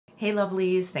Hey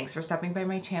lovelies, thanks for stopping by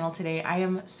my channel today. I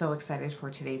am so excited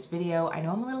for today's video. I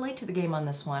know I'm a little late to the game on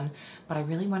this one, but I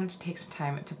really wanted to take some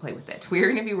time to play with it.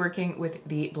 We're going to be working with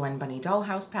the Blend Bunny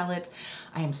Dollhouse palette.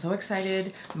 I am so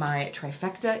excited. My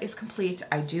trifecta is complete.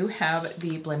 I do have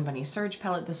the Blend Bunny Surge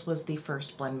palette. This was the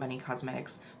first Blend Bunny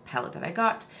Cosmetics palette that I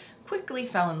got. Quickly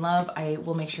fell in love. I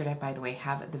will make sure to, by the way,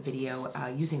 have the video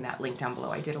using that link down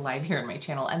below. I did a live here on my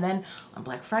channel. And then on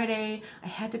Black Friday, I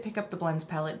had to pick up the Blends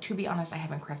palette. To be honest, I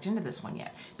haven't cracked into this one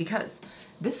yet because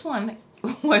this one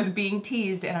was being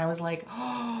teased and I was like,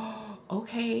 oh,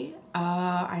 okay,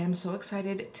 I am so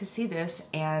excited to see this.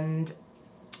 And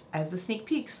as the sneak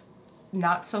peeks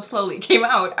not so slowly came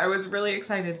out, I was really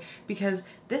excited because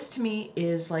this to me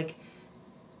is like,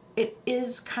 it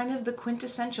is kind of the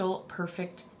quintessential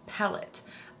perfect palette.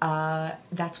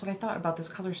 That's what I thought about this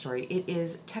color story. It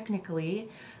is technically,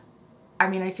 I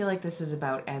mean, I feel like this is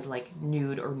about as like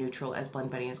nude or neutral as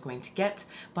Blend Bunny is going to get,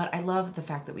 but I love the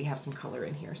fact that we have some color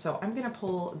in here. So I'm gonna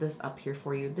pull this up here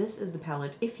for you. This is the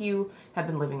palette. If you have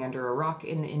been living under a rock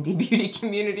in the indie beauty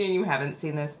community and you haven't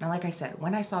seen this. Now, like I said,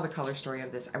 when I saw the color story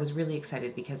of this, I was really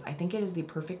excited because I think it is the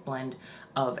perfect blend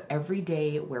of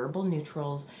everyday wearable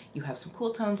neutrals. You have some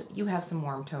cool tones, you have some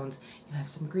warm tones, you have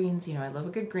some greens, you know, I love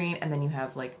a good green, and then you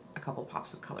have like a couple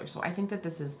pops of color. So I think that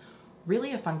this is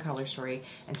really a fun color story,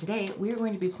 and today we are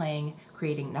going to be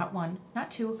creating not one,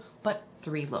 not two, but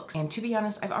 3 looks. And to be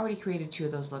honest, I've already created 2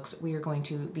 of those looks. We are going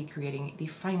to be creating the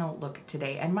final look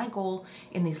today, and my goal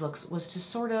in these looks was to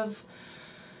sort of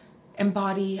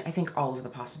embody, I think, all of the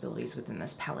possibilities within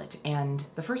this palette. And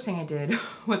the first thing I did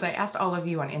was I asked all of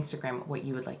you on Instagram what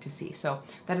you would like to see. So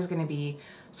that is going to be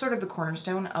sort of the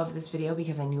cornerstone of this video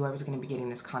because I knew I was going to be getting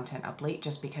this content up late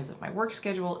just because of my work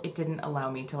schedule. It didn't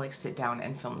allow me to like sit down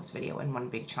and film this video in one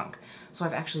big chunk. So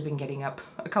I've actually been getting up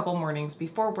a couple mornings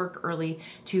before work early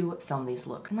to film these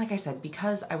looks. And like I said,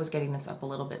 because I was getting this up a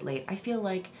little bit late, I feel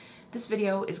like this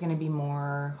video is going to be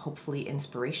more, hopefully,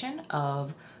 inspiration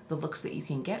of the looks that you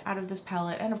can get out of this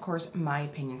palette, and of course my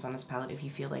opinions on this palette if you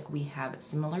feel like we have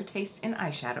similar tastes in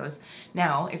eyeshadows.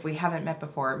 Now, if we haven't met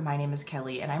before, my name is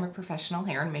Kelly and I'm a professional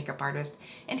hair and makeup artist,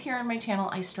 and here on my channel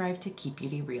I strive to keep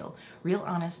beauty real. Real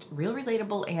honest, real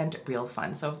relatable, and real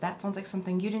fun. So if that sounds like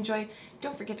something you'd enjoy,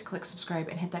 don't forget to click subscribe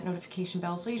and hit that notification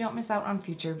bell so you don't miss out on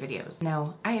future videos.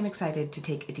 Now, I am excited to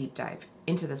take a deep dive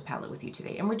into this palette with you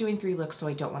today, and we're doing 3 looks, so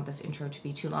I don't want this intro to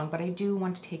be too long, but I do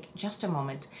want to take just a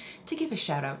moment to give a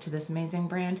shout out to this amazing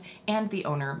brand and the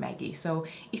owner, Maggie. So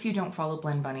if you don't follow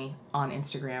Blend Bunny on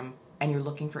Instagram and you're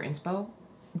looking for inspo,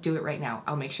 do it right now.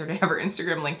 I'll make sure to have her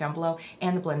Instagram link down below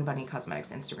and the Blend Bunny Cosmetics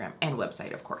Instagram and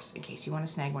website, of course, in case you want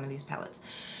to snag one of these palettes.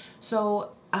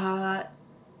 So,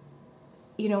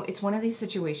 you know, it's one of these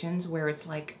situations where it's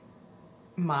like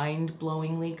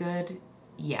mind-blowingly good.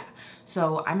 Yeah,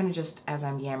 so I'm gonna just, as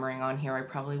I'm yammering on here, I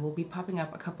probably will be popping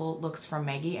up a couple looks from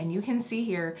Maggie, and you can see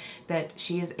here that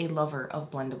she is a lover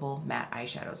of blendable matte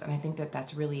eyeshadows, and I think that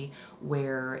that's really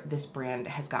where this brand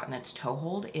has gotten its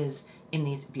toehold, is in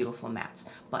these beautiful mattes.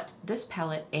 But this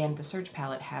palette and the Surge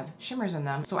palette have shimmers in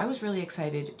them, so I was really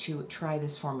excited to try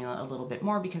this formula a little bit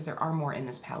more because there are more in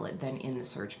this palette than in the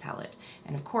Surge palette.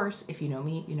 And of course, if you know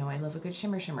me, you know I love a good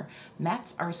shimmer.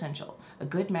 Mattes are essential. A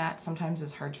good matte sometimes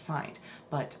is hard to find,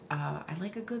 but I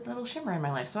like a good little shimmer in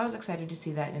my life, so I was excited to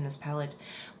see that in this palette.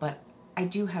 But I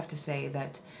do have to say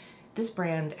that this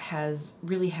brand has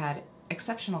really had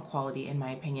exceptional quality in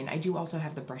my opinion. I do also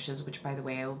have the brushes, which by the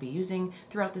way I will be using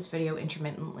throughout this video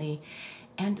intermittently,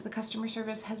 and the customer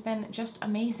service has been just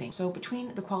amazing. So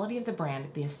between the quality of the brand,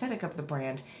 the aesthetic of the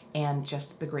brand, and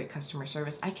just the great customer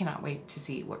service, I cannot wait to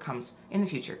see what comes in the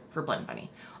future for Blend Bunny.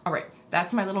 All right,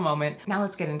 that's my little moment. Now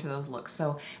let's get into those looks.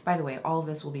 So by the way, all of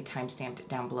this will be time-stamped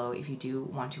down below if you do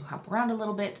want to hop around a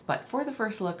little bit. But for the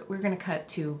first look, we're gonna cut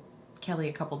to Kelly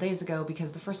a couple days ago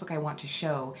because the first look I want to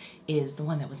show is the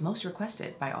one that was most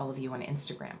requested by all of you on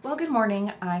Instagram. Well, good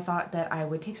morning. I thought that I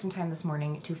would take some time this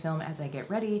morning to film as I get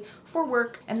ready for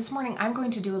work, and this morning I'm going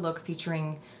to do a look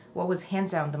featuring what was hands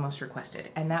down the most requested,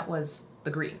 and that was the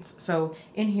greens. So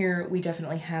in here we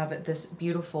definitely have this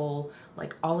beautiful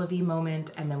like olivey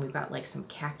moment, and then we've got like some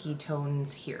khaki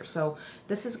tones here. So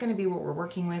this is going to be what we're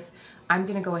working with. I'm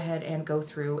going to go ahead and go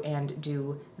through and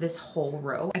do this whole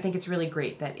row. I think it's really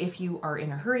great that if you are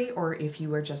in a hurry or if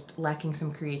you are just lacking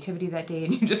some creativity that day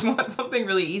and you just want something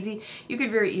really easy, you could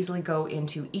very easily go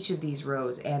into each of these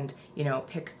rows and, you know,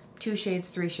 pick 2 shades,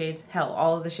 3 shades, hell,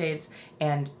 all of the shades,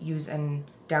 and use and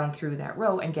down through that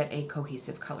row and get a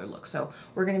cohesive color look. So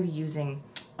we're going to be using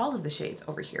all of the shades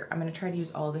over here. I'm going to try to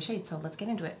use all of the shades, so let's get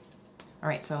into it. All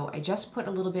right, so I just put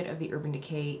a little bit of the Urban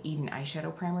Decay Eden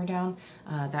eyeshadow primer down.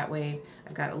 That way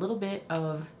I've got a little bit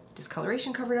of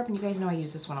discoloration covered up, and you guys know I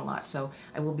use this one a lot, so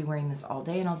I will be wearing this all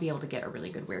day and I'll be able to get a really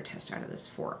good wear test out of this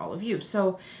for all of you.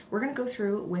 So we're gonna go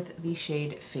through with the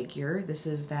shade Figure. This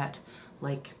is that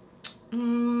like,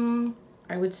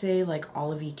 I would say like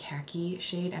olivey khaki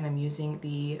shade, and I'm using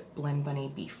the Blend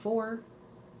Bunny B4.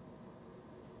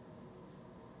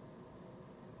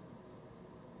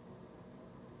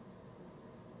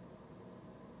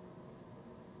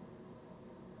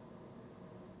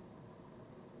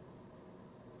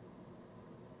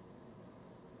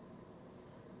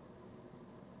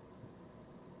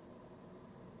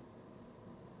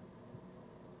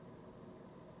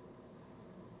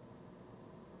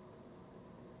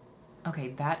 Okay,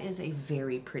 that is a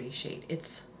very pretty shade.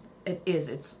 It's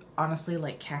honestly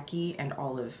like khaki and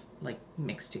olive like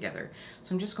mixed together.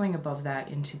 So I'm just going above that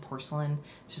into Porcelain.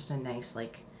 It's just a nice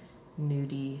like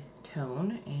nudie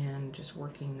tone, and just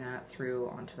working that through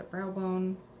onto the brow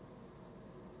bone.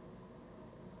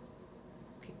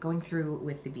 Okay, going through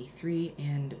with the B3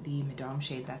 and the Madame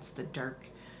shade, that's the dark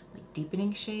like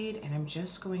deepening shade, and I'm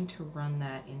just going to run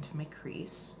that into my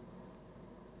crease.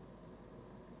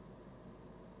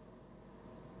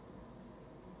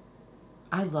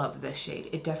 I love this shade.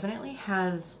 It definitely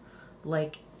has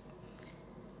like,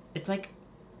 it's like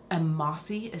a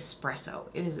mossy espresso.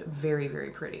 It is very, very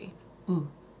pretty. Ooh,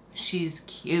 she's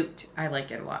cute. I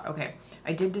like it a lot. Okay,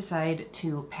 I did decide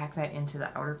to pack that into the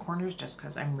outer corners just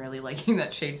because I'm really liking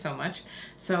that shade so much.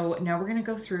 So now we're gonna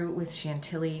go through with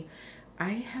Chantilly. I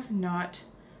have not,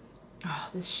 oh,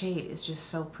 this shade is just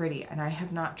so pretty, and I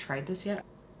have not tried this yet.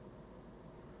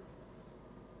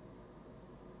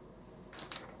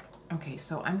 Okay,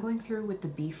 so I'm going through with the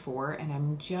B4, and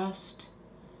I'm just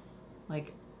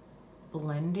like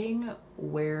blending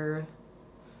where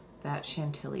that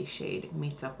Chantilly shade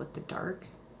meets up with the dark.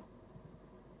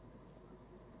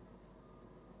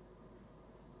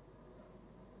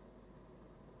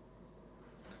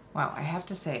 Wow, I have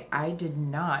to say, I did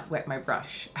not wet my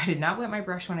brush. I did not wet my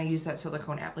brush when I used that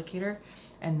silicone applicator,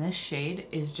 and this shade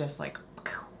is just like,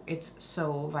 it's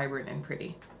so vibrant and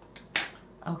pretty.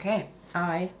 Okay,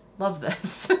 I love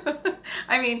this.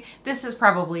 I mean, this is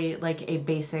probably like a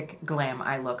basic glam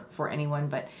eye look for anyone,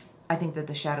 but I think that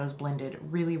the shadows blended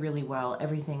really, really well.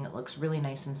 Everything looks really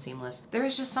nice and seamless. There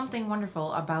is just something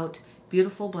wonderful about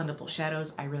beautiful blendable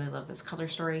shadows. I really love this color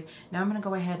story. Now I'm gonna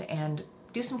go ahead and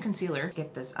do some concealer,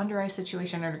 get this under eye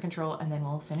situation under control, and then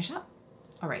we'll finish up.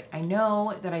 All right, I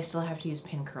know that I still have to use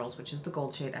Pin Curls, which is the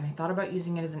gold shade, and I thought about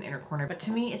using it as an inner corner, but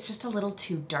to me, it's just a little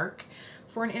too dark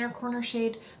for an inner corner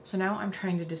shade. So now I'm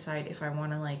trying to decide if I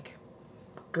wanna like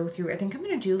go through, I think I'm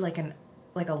gonna do like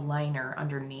a liner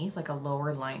underneath, like a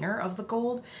lower liner of the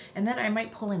gold. And then I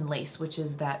might pull in Lace, which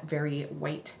is that very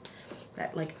white,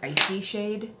 that like icy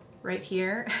shade right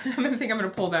here. I think I'm gonna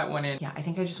pull that one in. Yeah, I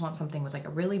think I just want something with like a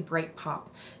really bright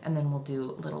pop, and then we'll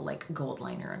do a little like gold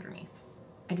liner underneath.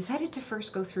 I decided to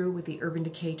first go through with the Urban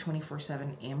Decay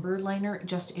 24/7 Amber liner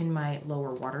just in my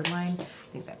lower waterline.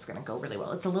 I think that's gonna go really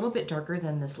well. It's a little bit darker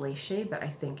than this Lace shade, but I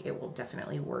think it will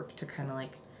definitely work to kind of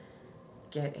like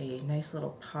get a nice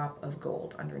little pop of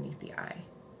gold underneath the eye.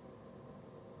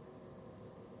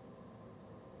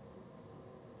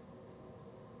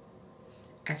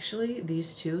 Actually,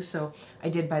 these two, so I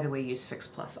did, by the way, use Fix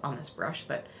Plus on this brush,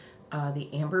 but the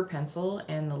Amber pencil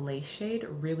and the Lace shade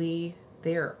really,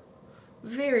 they're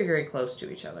very, very close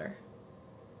to each other.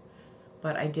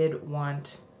 But I did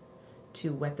want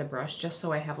to wet the brush just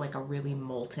so I have like a really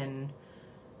molten,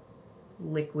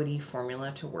 liquidy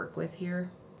formula to work with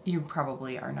here. You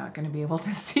probably are not going to be able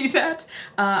to see that.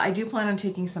 I do plan on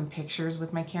taking some pictures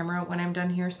with my camera when I'm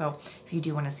done here, so if you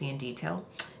do want to see in detail,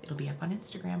 it'll be up on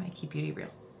Instagram at KEEPBEAUTYREAL.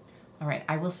 All right,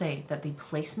 I will say that the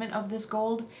placement of this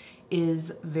gold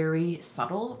is very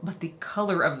subtle, but the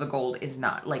color of the gold is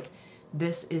not. Like,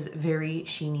 this is very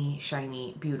sheeny,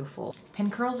 shiny, beautiful.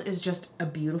 Pin Curls is just a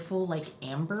beautiful, like,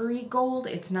 ambery gold.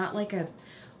 It's not like a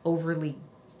overly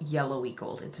yellowy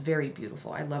gold. It's very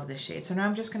beautiful. I love this shade. So now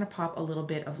I'm just gonna pop a little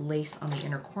bit of Lace on the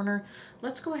inner corner.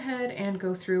 Let's go ahead and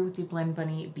go through with the Blend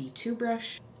Bunny B2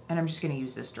 brush. And I'm just gonna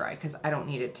use this dry because I don't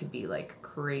need it to be like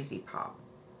crazy pop.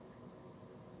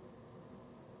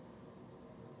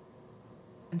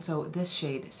 And so this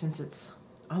shade, since it's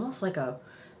almost like a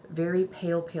very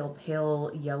pale, pale,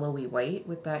 pale yellowy white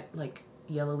with that like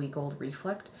yellowy gold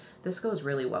reflect, this goes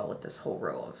really well with this whole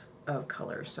row of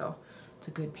colors. So it's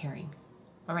a good pairing.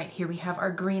 All right, here we have our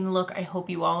green look. I hope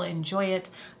you all enjoy it.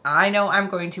 I know I'm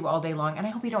going to all day long, and I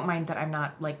hope you don't mind that I'm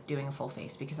not like doing a full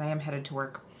face because I am headed to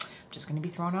work. I'm just gonna be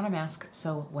throwing on a mask,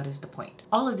 so what is the point?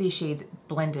 All of these shades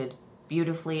blended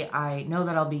beautifully. I know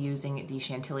that I'll be using the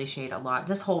Chantilly shade a lot.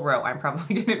 This whole row I'm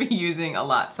probably going to be using a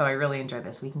lot, so I really enjoy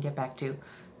this. We can get back to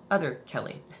other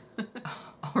Kelly.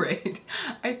 All right.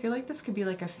 I feel like this could be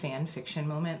like a fan fiction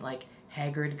moment, like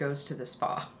Hagrid goes to the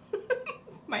spa.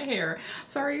 My hair.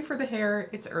 Sorry for the hair.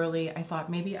 It's early. I thought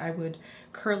maybe I would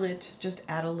curl it, just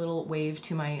add a little wave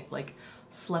to my like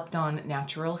slept on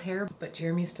natural hair, but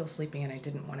Jeremy's still sleeping and I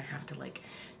didn't want to have to like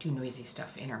do noisy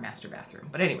stuff in our master bathroom.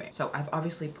 But anyway, so I've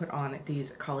obviously put on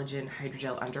these collagen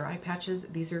hydrogel under eye patches.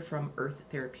 These are from Earth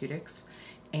Therapeutics,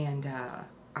 and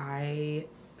I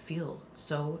feel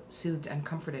so soothed and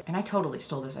comforted. And I totally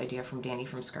stole this idea from Danny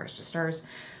from Scars to Stars.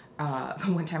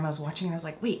 The one time I was watching and I was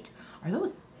like, wait, are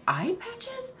those eye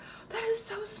patches? That is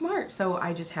so smart. So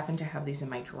I just happen to have these in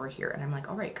my drawer here, and I'm like,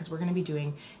 all right, because we're going to be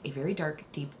doing a very dark,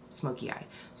 deep, smoky eye.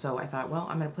 So I thought, well,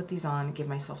 I'm going to put these on, give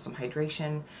myself some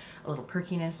hydration, a little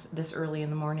perkiness this early in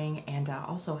the morning, and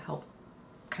also help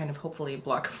kind of hopefully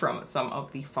block from some of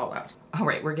the fallout. All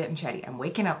right, we're getting chatty. I'm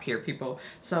waking up here, people.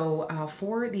 So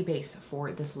for the base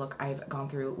for this look, I've gone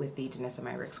through with the Danessa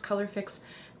Myricks Color Fix.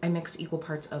 I mixed equal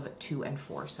parts of 2 and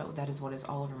 4, so that is what is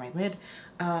all over my lid.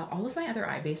 All of my other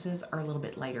eye bases are a little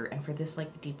bit lighter, and for this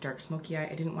like deep dark smoky eye,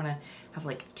 I didn't want to have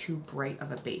like too bright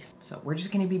of a base. So we're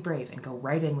just gonna be brave and go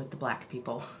right in with the black,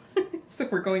 people. So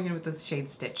we're going in with this shade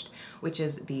Stitched, which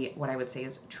is the, what I would say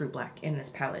is true black in this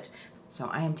palette. So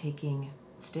I am taking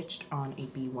Stitched on a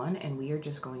B1, and we are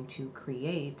just going to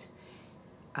create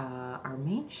our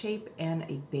main shape and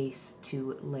a base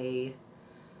to lay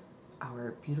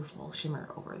our beautiful shimmer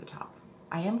over the top.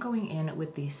 I am going in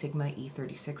with the Sigma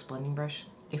E36 blending brush.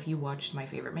 If you watched my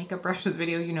favorite makeup brushes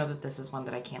video, you know that this is one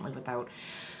that I can't live without.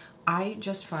 I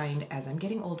just find as I'm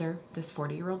getting older, this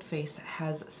 40-year-old face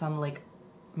has some like,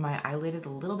 my eyelid is a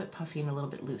little bit puffy and a little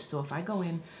bit loose. So if I go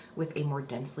in with a more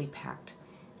densely packed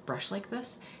brush like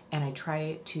this and I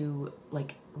try to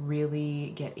like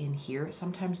really get in here,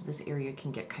 sometimes this area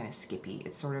can get kind of skippy.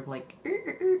 It's sort of like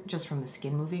just from the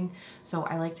skin moving. So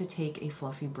I like to take a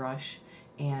fluffy brush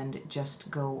and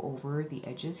just go over the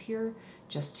edges here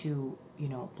just to, you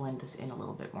know, blend this in a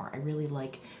little bit more. I really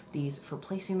like these for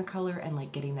placing the color and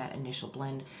like getting that initial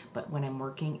blend, but when I'm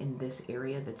working in this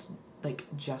area that's like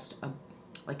just a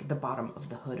like the bottom of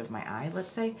the hood of my eye,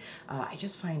 let's say, I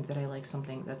just find that I like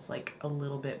something that's like a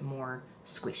little bit more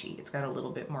squishy. It's got a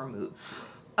little bit more move.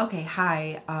 Okay,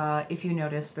 hi. If you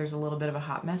notice, there's a little bit of a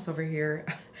hot mess over here.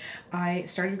 I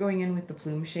started going in with the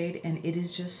Plume shade, and it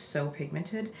is just so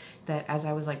pigmented that as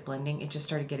I was like blending, it just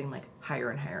started getting like higher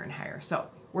and higher and higher. So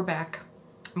we're back.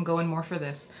 I'm going more for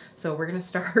this. So we're gonna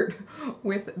start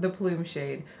with the Plume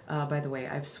shade. By the way,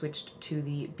 I've switched to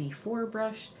the B4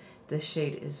 brush. This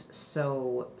shade is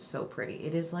so, so pretty.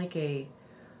 It is like a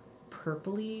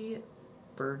purpley,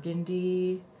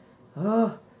 burgundy.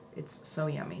 Oh, it's so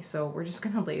yummy. So we're just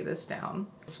gonna lay this down.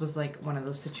 This was like one of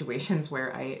those situations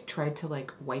where I tried to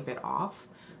like wipe it off.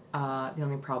 The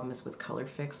only problem is with Color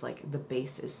Fix, like the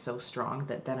base is so strong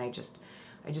that then I just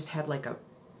had like a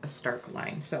stark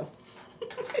line. So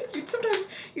sometimes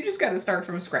you just gotta start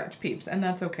from scratch, peeps, and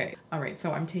that's okay. All right,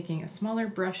 so I'm taking a smaller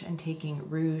brush and taking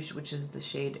Rouge, which is the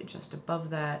shade just above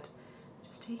that.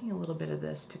 Just taking a little bit of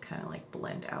this to kind of like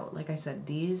blend out. Like I said,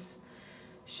 these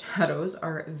shadows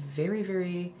are very,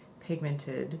 very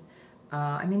pigmented.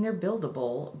 I mean, they're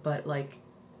buildable, but like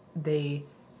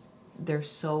they're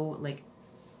so like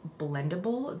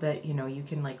blendable that, you know, you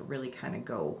can like really kind of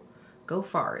go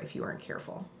far if you aren't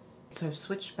careful. So I've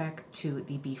switched back to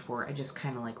the B4. I just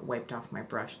kind of like wiped off my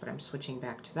brush, but I'm switching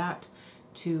back to that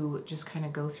to just kind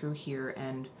of go through here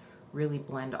and really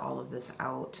blend all of this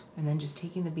out. And then just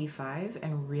taking the B5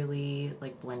 and really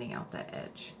like blending out that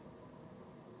edge.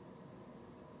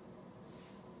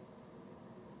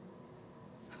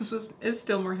 This is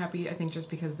still more happy, I think, just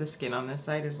because the skin on this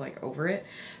side is like over it.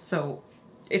 So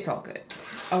it's all good.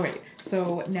 All right,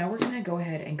 so now we're gonna go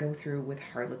ahead and go through with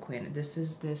Harlequin. This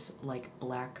is this like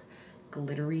black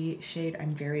glittery shade.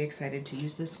 I'm very excited to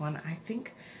use this one. I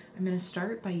think I'm gonna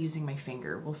start by using my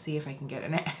finger. We'll see if I can get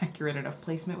an accurate enough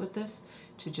placement with this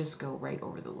to just go right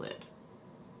over the lid.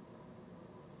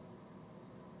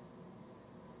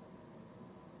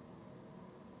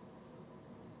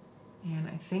 And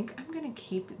I think I'm gonna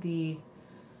keep the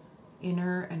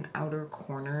inner and outer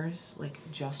corners like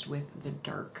just with the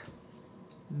dark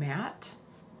matte.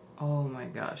 Oh my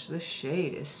gosh, this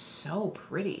shade is so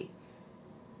pretty.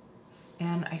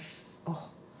 And I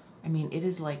mean, it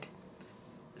is like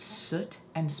soot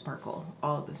and sparkle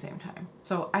all at the same time.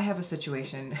 So I have a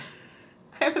situation.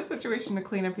 I have a situation to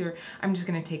clean up here. I'm just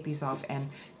gonna take these off and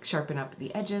sharpen up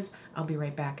the edges. I'll be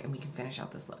right back and we can finish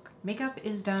out this look. Makeup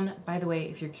is done. By the way,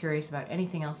 if you're curious about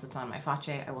anything else that's on my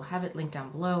face, I will have it linked down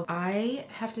below. I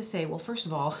have to say, well, first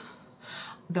of all,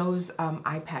 those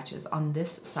eye patches on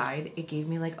this side, it gave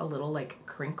me like a little like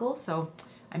crinkle, so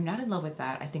I'm not in love with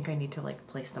that. I think I need to like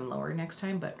place them lower next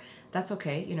time, but that's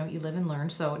okay. You know, you live and learn.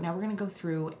 So now we're gonna go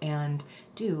through and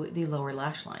do the lower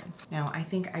lash line. Now, I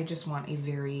think I just want a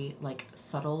very like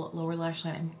subtle lower lash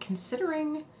line. I'm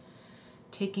considering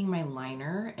taking my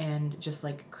liner and just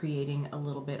like creating a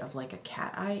little bit of like a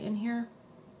cat eye in here.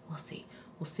 We'll see.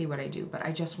 We'll see what I do, but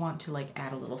I just want to like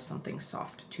add a little something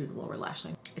soft to the lower lash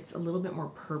line. It's a little bit more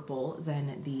purple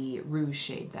than the rouge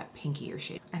shade, that pinkier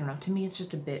shade. I don't know, to me it's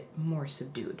just a bit more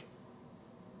subdued.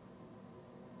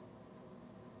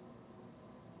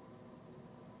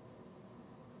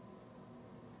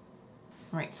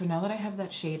 All right, so now that I have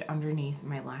that shade underneath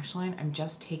my lash line, I'm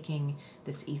just taking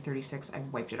this E36,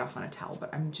 I've wiped it off on a towel,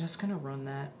 but I'm just gonna run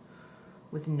that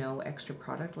with no extra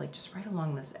product, like just right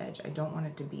along this edge. I don't want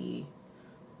it to be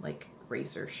like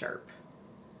razor sharp.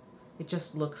 It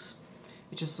just looks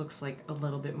like a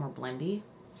little bit more blendy.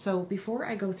 So before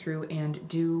I go through and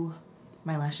do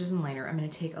my lashes and liner, I'm gonna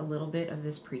take a little bit of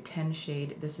this Pretend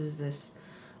shade. This is this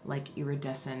like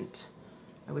iridescent,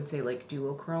 I would say like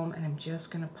duochrome, and I'm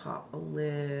just gonna pop a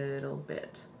little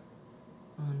bit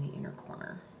on the inner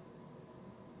corner.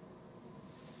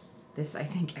 This I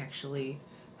think actually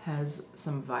has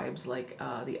some vibes like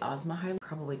the Ozma highlight.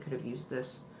 Probably could have used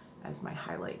this as my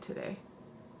highlight today.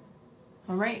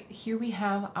 All right, here we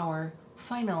have our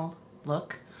final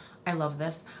look. I love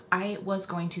this. I was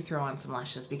going to throw on some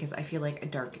lashes because I feel like a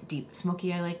dark, deep,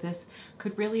 smoky eye like this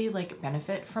could really like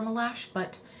benefit from a lash,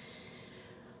 but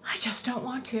I just don't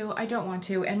want to. I don't want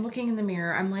to. And looking in the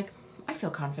mirror, I'm like, I feel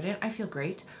confident. I feel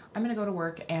great. I'm gonna go to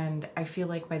work, and I feel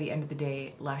like by the end of the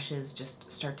day, lashes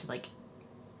just start to like,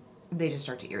 they just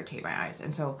start to irritate my eyes.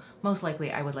 And so most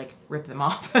likely I would like rip them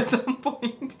off at some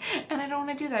point. And I don't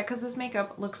want to do that because this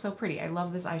makeup looks so pretty. I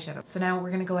love this eyeshadow. So now we're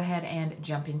going to go ahead and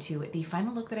jump into the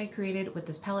final look that I created with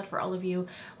this palette for all of you.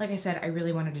 Like I said, I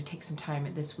really wanted to take some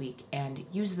time this week and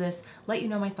use this, let you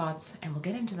know my thoughts, and we'll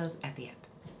get into those at the end.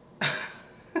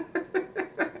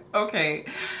 Okay,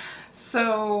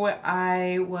 so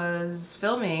I was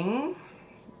filming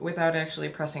without actually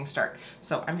pressing start.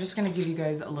 So I'm just gonna give you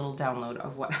guys a little download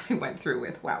of what I went through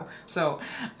with, wow. So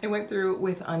I went through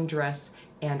with Undress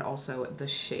and also the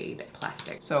shade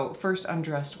Plastic. So first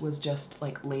Undressed was just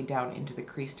like laid down into the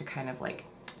crease to kind of like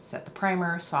set the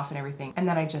primer, soften everything. And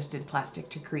then I just did Plastic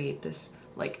to create this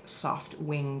like soft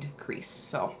winged crease.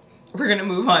 So we're gonna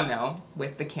move on now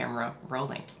with the camera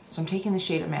rolling. So I'm taking the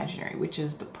shade Imaginary, which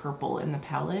is the purple in the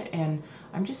palette, and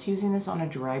I'm just using this on a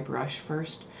dry brush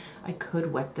first. I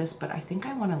could wet this, but I think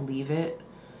I want to leave it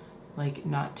like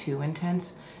not too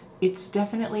intense. It's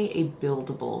definitely a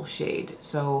buildable shade.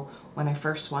 So when I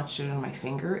first swatched it on my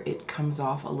finger, it comes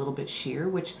off a little bit sheer,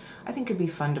 which I think could be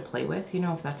fun to play with, you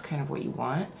know, if that's kind of what you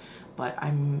want. But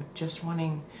I'm just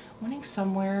wanting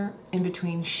somewhere in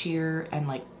between sheer and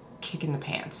like kick in the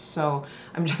pants. So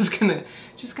I'm just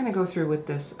gonna go through with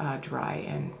this dry,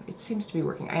 and it seems to be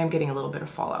working. I am getting a little bit of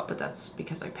fallout, but that's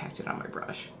because I packed it on my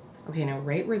brush. Okay, now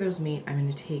right where those meet, I'm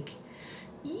gonna take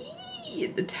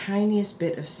the tiniest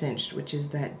bit of Cinched, which is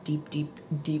that deep, deep,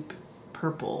 deep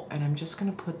purple, and I'm just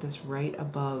gonna put this right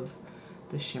above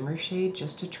the shimmer shade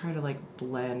just to try to like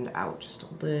blend out just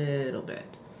a little bit.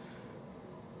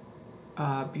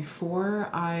 Before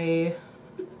I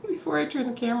turned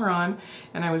the camera on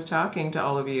and I was talking to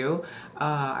all of you,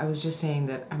 I was just saying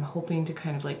that I'm hoping to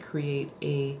kind of like create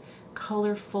a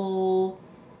colorful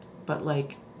but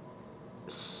like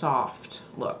soft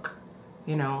look,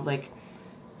 you know, like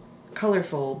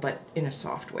colorful but in a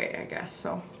soft way, I guess.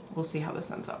 So we'll see how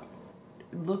this ends up.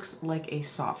 It looks like a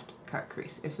soft cut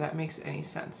crease, if that makes any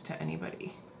sense to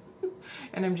anybody.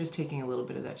 And I'm just taking a little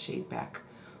bit of that shade back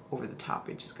over the top.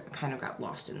 It just kind of got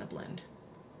lost in the blend.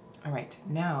 All right,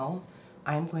 now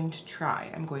I'm going to try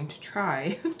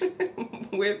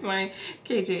with my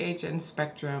KJH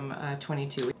Spectrum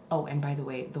 22. Oh, and by the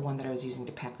way, the one that I was using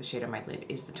to pack the shade on my lid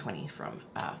is the 20 from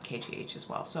KJH as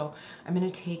well. So I'm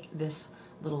gonna take this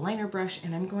little liner brush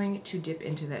and I'm going to dip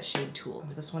into that shade Tool.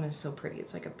 This one is so pretty.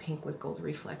 It's like a pink with gold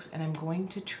reflex, and I'm going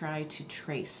to try to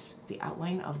trace the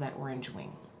outline of that orange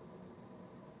wing.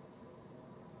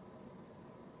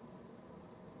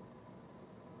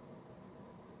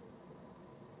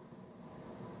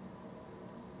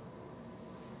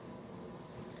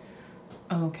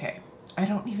 Okay, I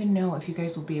don't even know if you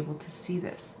guys will be able to see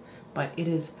this, but it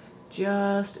is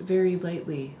just very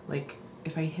lightly like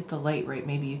if I hit the light right,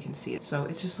 maybe you can see it. So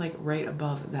it's just like right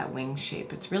above that wing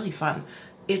shape. It's really fun.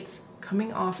 It's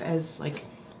coming off as like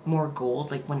more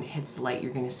gold. Like when it hits the light,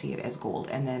 you're gonna see it as gold.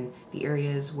 And then the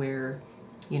areas where,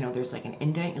 you know, there's like an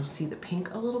indent, you'll see the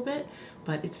pink a little bit,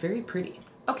 but it's very pretty.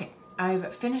 Okay,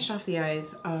 I've finished off the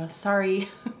eyes. Sorry,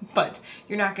 but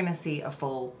you're not gonna see a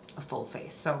full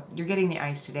face. So you're getting the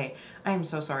eyes today. I am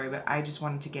so sorry, but I just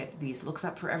wanted to get these looks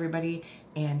up for everybody.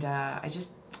 And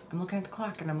I'm looking at the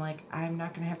clock and I'm like, I'm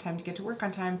not gonna have time to get to work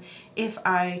on time if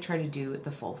I try to do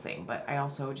the full thing. But I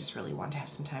also just really want to have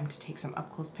some time to take some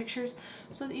up close pictures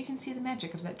so that you can see the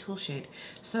magic of that tool shade.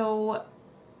 So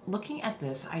looking at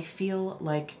this, I feel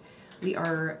like we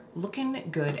are looking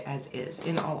good as is,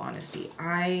 in all honesty.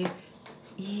 I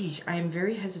am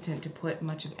very hesitant to put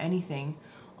much of anything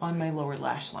on my lower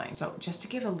lash line. So just to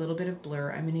give a little bit of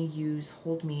blur, I'm gonna use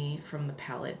Hold Me from the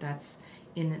palette. That's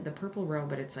in the purple row,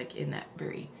 but it's like in that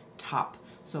very top.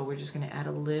 So we're just gonna add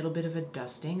a little bit of a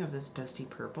dusting of this dusty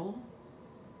purple.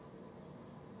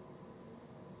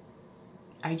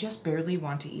 I just barely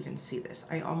want to even see this.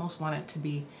 I almost want it to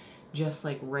be just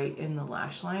like right in the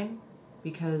lash line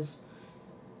because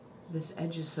this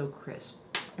edge is so crisp.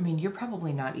 I mean, you're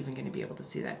probably not even going to be able to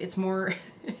see that. It's more,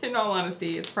 in all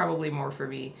honesty, it's probably more for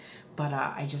me, but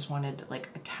I just wanted like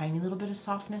a tiny little bit of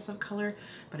softness of color,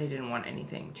 but I didn't want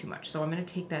anything too much. So I'm going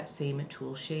to take that same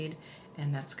tool shade,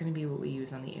 and that's going to be what we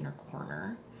use on the inner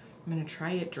corner. I'm going to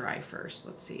try it dry first.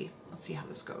 Let's see how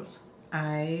this goes.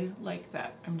 I like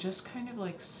that. I'm just kind of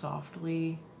like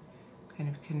softly kind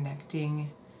of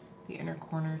connecting the inner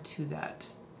corner to that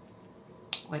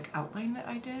like outline that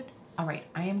I did. All right,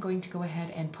 I am going to go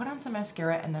ahead and put on some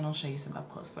mascara and then I'll show you some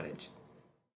up close footage.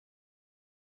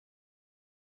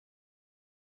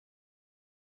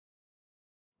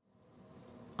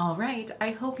 All right,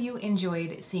 I hope you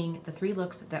enjoyed seeing the 3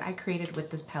 looks that I created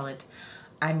with this palette.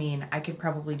 I mean, I could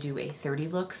probably do a 30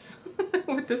 looks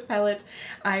with this palette.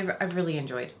 I've really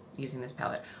enjoyed using this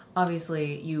palette.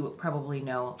 Obviously, you probably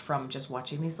know from just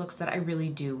watching these looks that I really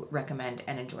do recommend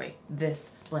and enjoy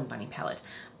this Blend Bunny palette.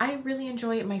 I really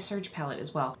enjoy my Surge palette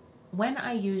as well. When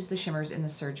I use the shimmers in the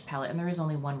Surge palette, and there is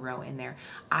only 1 row in there,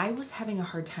 I was having a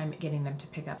hard time getting them to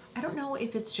pick up. I don't know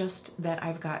if it's just that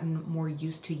I've gotten more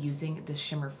used to using this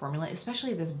shimmer formula,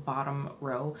 especially this bottom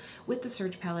row. With the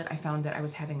Surge palette, I found that I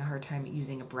was having a hard time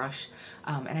using a brush,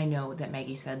 and I know that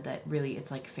Maggie said that really it's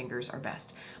like fingers are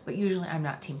best, but usually I'm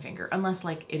not team finger, unless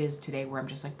like it is today where I'm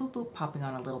just like boop boop popping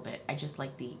on a little bit. I just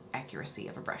like the accuracy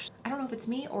of a brush. I don't know if it's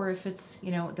me or if it's,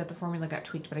 you know, that the formula got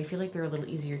tweaked, but I feel like they're a little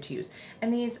easier to use.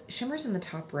 And these shimmers in the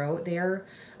top row, they are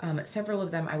several of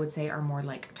them I would say are more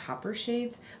like topper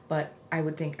shades, but I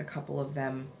would think a couple of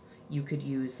them you could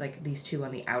use, like these 2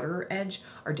 on the outer edge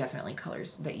are definitely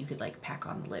colors that you could like pack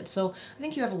on the lid. So I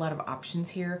think you have a lot of options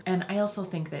here, and I also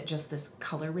think that just this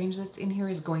color range that's in here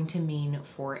is going to mean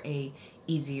for a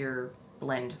easier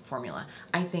blend formula.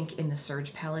 I think in the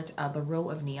Surge palette, the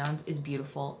row of neons is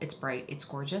beautiful, it's bright, it's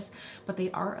gorgeous, but they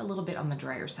are a little bit on the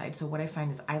drier side. So what I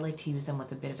find is I like to use them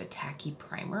with a bit of a tacky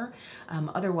primer.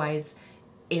 Otherwise,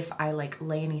 if I like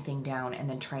lay anything down and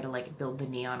then try to like build the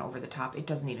neon over the top, it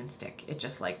doesn't even stick. It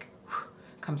just like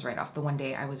comes right off. The one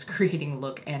day I was creating a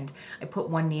look and I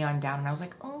put one neon down and I was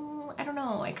like, oh, I don't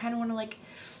know, I kind of want to like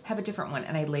have a different one,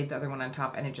 and I laid the other one on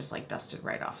top and it just like dusted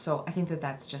right off. So I think that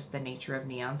that's just the nature of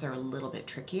neons, are a little bit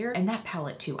trickier. And that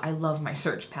palette too, I love my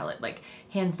Surge palette, like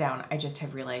hands down. I just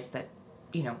have realized that,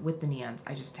 you know, with the neons,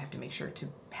 I just have to make sure to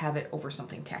have it over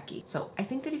something tacky. So I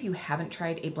think that if you haven't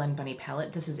tried a Blend Bunny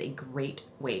palette, this is a great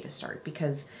way to start,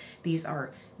 because these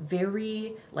are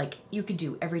very, like, you could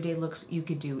do everyday looks, you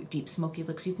could do deep smoky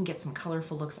looks, you can get some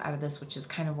colorful looks out of this, which is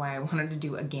kind of why I wanted to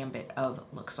do a gambit of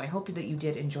looks. So I hope that you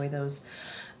did enjoy those.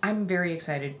 I'm very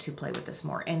excited to play with this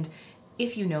more. And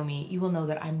if you know me, you will know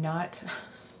that I'm not...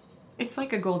 It's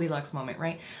like a Goldilocks moment,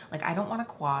 right? Like, I don't want a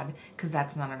quad because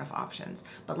that's not enough options.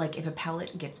 But like if a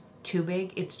palette gets too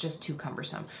big, it's just too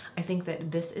cumbersome. I think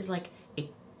that this is like a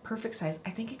perfect size.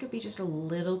 I think it could be just a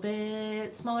little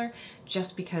bit smaller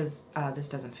just because this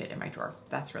doesn't fit in my drawer.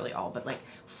 That's really all. But like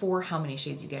for how many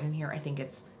shades you get in here, I think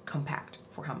it's compact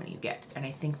for how many you get. And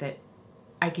I think that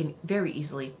I can very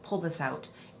easily pull this out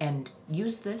and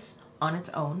use this on its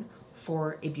own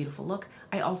for a beautiful look.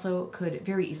 I also could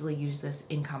very easily use this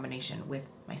in combination with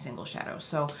my single shadow.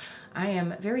 So I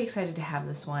am very excited to have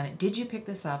this one. Did you pick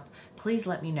this up? Please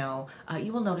let me know.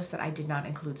 You will notice that I did not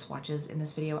include swatches in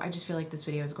this video. I just feel like this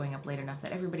video is going up late enough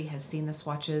that everybody has seen the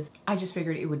swatches. I just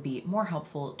figured it would be more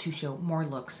helpful to show more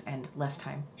looks and less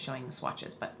time showing the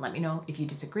swatches, but let me know if you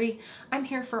disagree. I'm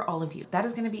here for all of you. That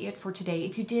is going to be it for today.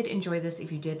 If you did enjoy this,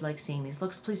 if you did like seeing these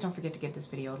looks, please don't forget to give this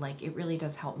video a like. It really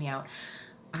does help me out.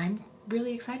 I'm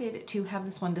really excited to have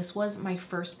this one. This was my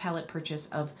first palette purchase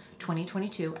of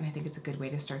 2022, and I think it's a good way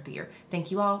to start the year.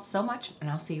 Thank you all so much, and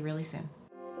I'll see you really soon.